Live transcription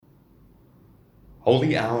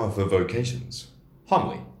Holy Hour for Vocations,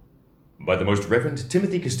 Homily, by the Most Reverend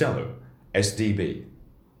Timothy Costello, SDB,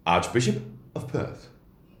 Archbishop of Perth.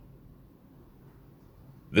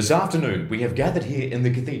 This afternoon we have gathered here in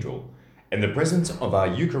the cathedral, in the presence of our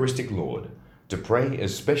Eucharistic Lord, to pray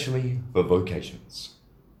especially for vocations.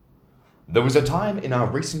 There was a time in our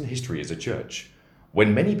recent history as a church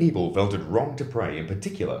when many people felt it wrong to pray in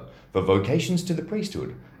particular for vocations to the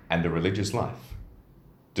priesthood and the religious life.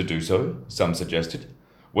 To do so, some suggested,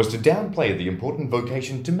 was to downplay the important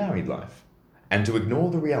vocation to married life and to ignore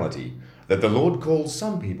the reality that the Lord calls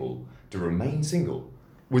some people to remain single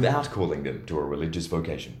without calling them to a religious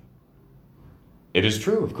vocation. It is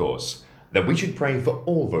true, of course, that we should pray for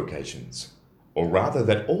all vocations, or rather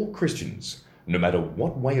that all Christians, no matter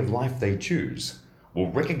what way of life they choose, will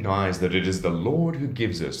recognize that it is the Lord who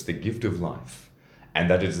gives us the gift of life, and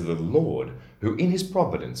that it is the Lord who in his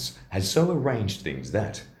providence has so arranged things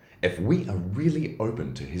that, if we are really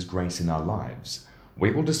open to his grace in our lives,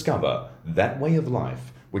 we will discover that way of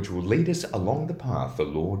life which will lead us along the path the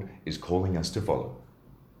Lord is calling us to follow.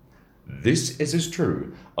 This is as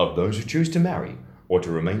true of those who choose to marry or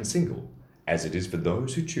to remain single, as it is for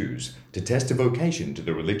those who choose to test a vocation to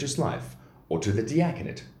the religious life or to the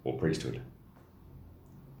diaconate or priesthood.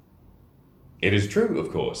 It is true,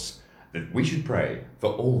 of course, that we should pray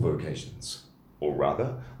for all vocations, or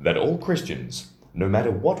rather, that all Christians, no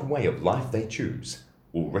matter what way of life they choose,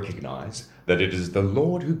 will recognize that it is the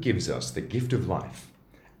Lord who gives us the gift of life,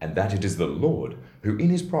 and that it is the Lord who in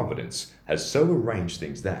his providence has so arranged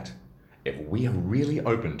things that, if we are really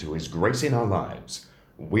open to his grace in our lives,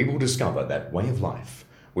 we will discover that way of life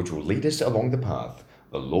which will lead us along the path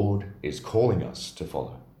the Lord is calling us to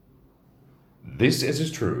follow. This is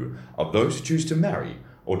as true of those who choose to marry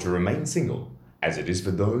or to remain single as it is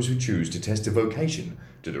for those who choose to test a vocation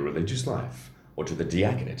to the religious life or to the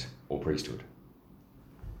diaconate or priesthood.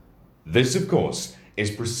 This, of course,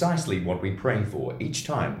 is precisely what we pray for each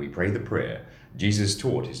time we pray the prayer Jesus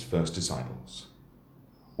taught his first disciples.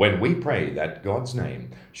 When we pray that God's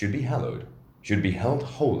name should be hallowed, should be held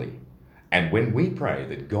holy, and when we pray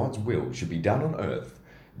that God's will should be done on earth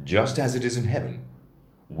just as it is in heaven,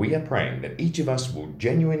 we are praying that each of us will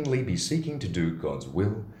genuinely be seeking to do God's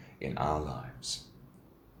will in our lives.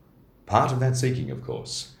 Part of that seeking, of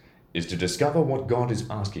course, is to discover what God is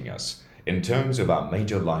asking us in terms of our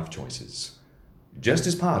major life choices, just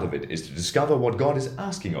as part of it is to discover what God is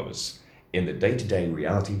asking of us in the day-to-day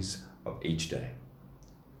realities of each day.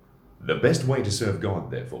 The best way to serve God,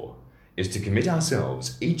 therefore, is to commit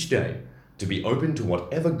ourselves each day to be open to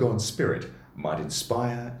whatever God's Spirit might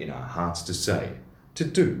inspire in our hearts to say, to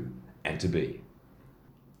do, and to be.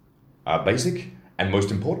 Our basic and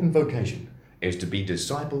most important vocation is to be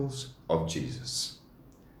disciples of Jesus.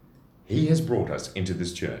 He has brought us into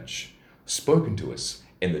this church, spoken to us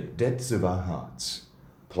in the depths of our hearts,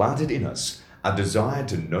 planted in us a desire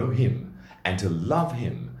to know him and to love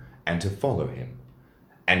him and to follow him,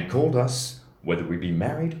 and called us, whether we be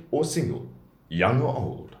married or single, young or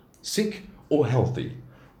old, sick or healthy,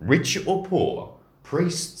 rich or poor,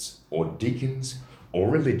 priests or deacons or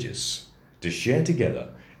religious, to share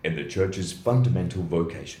together in the church's fundamental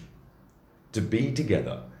vocation, to be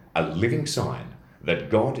together a living sign that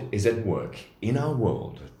God is at work in our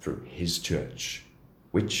world through his church,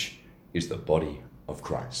 which is the body of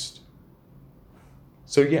Christ.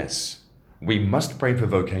 So yes, we must pray for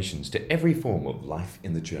vocations to every form of life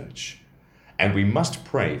in the church, and we must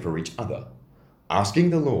pray for each other, asking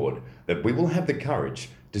the Lord that we will have the courage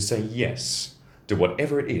to say yes to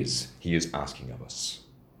whatever it is he is asking of us.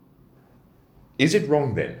 Is it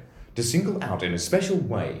wrong then to single out in a special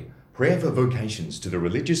way prayer for vocations to the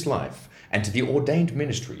religious life and to the ordained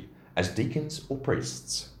ministry as deacons or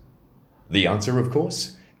priests? The answer, of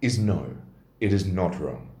course, is no, it is not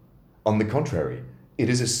wrong. On the contrary, it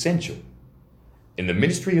is essential. In the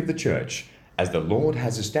ministry of the church, as the Lord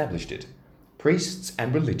has established it, priests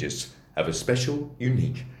and religious have a special,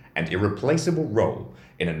 unique, and irreplaceable role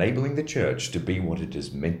in enabling the church to be what it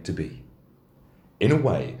is meant to be. In a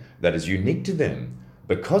way that is unique to them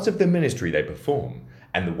because of the ministry they perform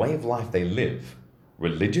and the way of life they live,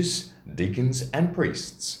 religious, deacons, and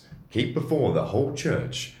priests keep before the whole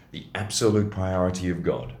church the absolute priority of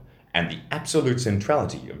God and the absolute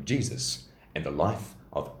centrality of Jesus in the life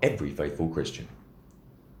of every faithful Christian.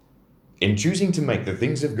 In choosing to make the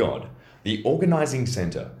things of God the organizing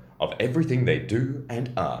center of everything they do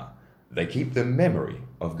and are, they keep the memory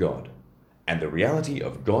of God and the reality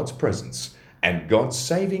of God's presence and God's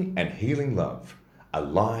saving and healing love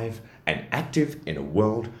alive and active in a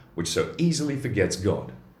world which so easily forgets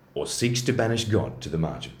God or seeks to banish God to the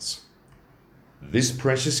margins. This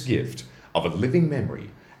precious gift of a living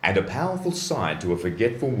memory and a powerful side to a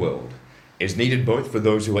forgetful world is needed both for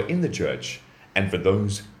those who are in the church and for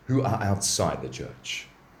those who are outside the church.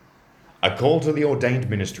 A call to the ordained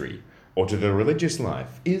ministry or to the religious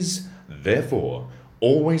life is, therefore,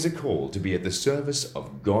 always a call to be at the service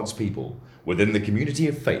of God's people within the community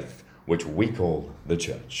of faith which we call the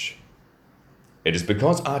church. It is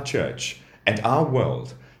because our church and our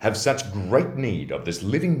world have such great need of this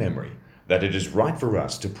living memory that it is right for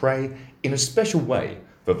us to pray in a special way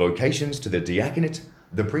for vocations to the diaconate,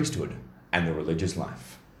 the priesthood, and the religious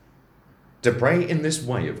life. To pray in this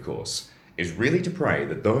way, of course, is really to pray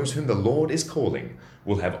that those whom the Lord is calling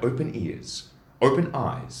will have open ears, open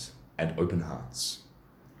eyes, and open hearts.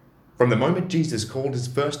 From the moment Jesus called his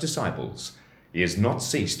first disciples, he has not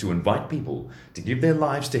ceased to invite people to give their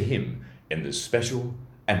lives to him in this special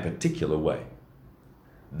and particular way.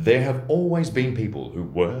 There have always been people who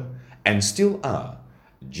were, and still are,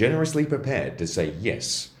 generously prepared to say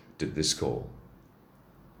yes to this call.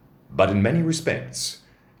 But in many respects,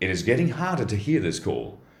 it is getting harder to hear this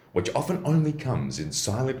call, which often only comes in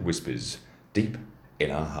silent whispers deep in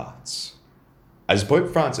our hearts. As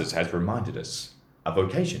Pope Francis has reminded us, a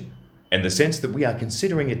vocation, in the sense that we are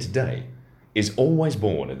considering it today, is always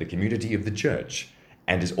born in the community of the church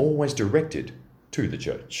and is always directed to the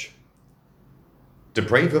church. To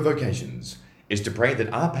pray for vocations is to pray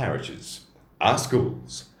that our parishes, our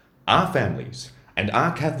schools, our families, and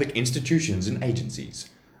our Catholic institutions and agencies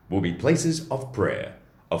will be places of prayer,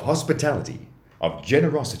 of hospitality, of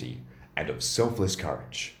generosity, and of selfless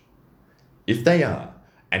courage. If they are,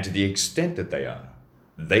 and to the extent that they are,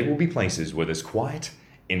 they will be places where this quiet,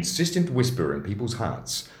 insistent whisper in people's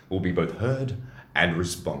hearts will be both heard and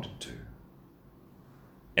responded to.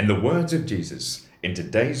 In the words of Jesus in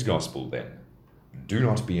today's gospel, then, do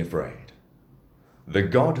not be afraid. The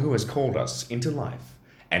God who has called us into life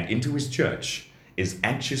and into his church is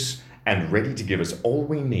anxious and ready to give us all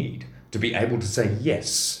we need to be able to say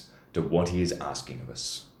yes to what he is asking of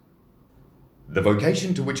us. The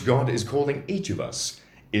vocation to which God is calling each of us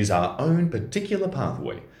is our own particular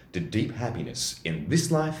pathway to deep happiness in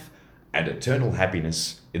this life and eternal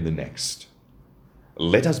happiness in the next.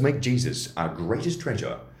 Let us make Jesus our greatest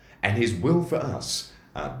treasure and his will for us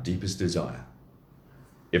our deepest desire.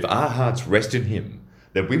 If our hearts rest in him,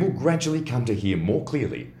 then we will gradually come to hear more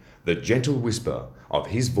clearly the gentle whisper of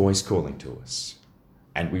his voice calling to us.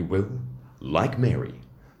 And we will, like Mary,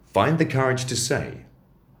 find the courage to say,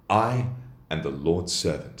 I am the Lord's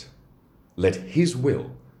servant. Let his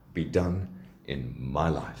will be done in my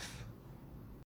life.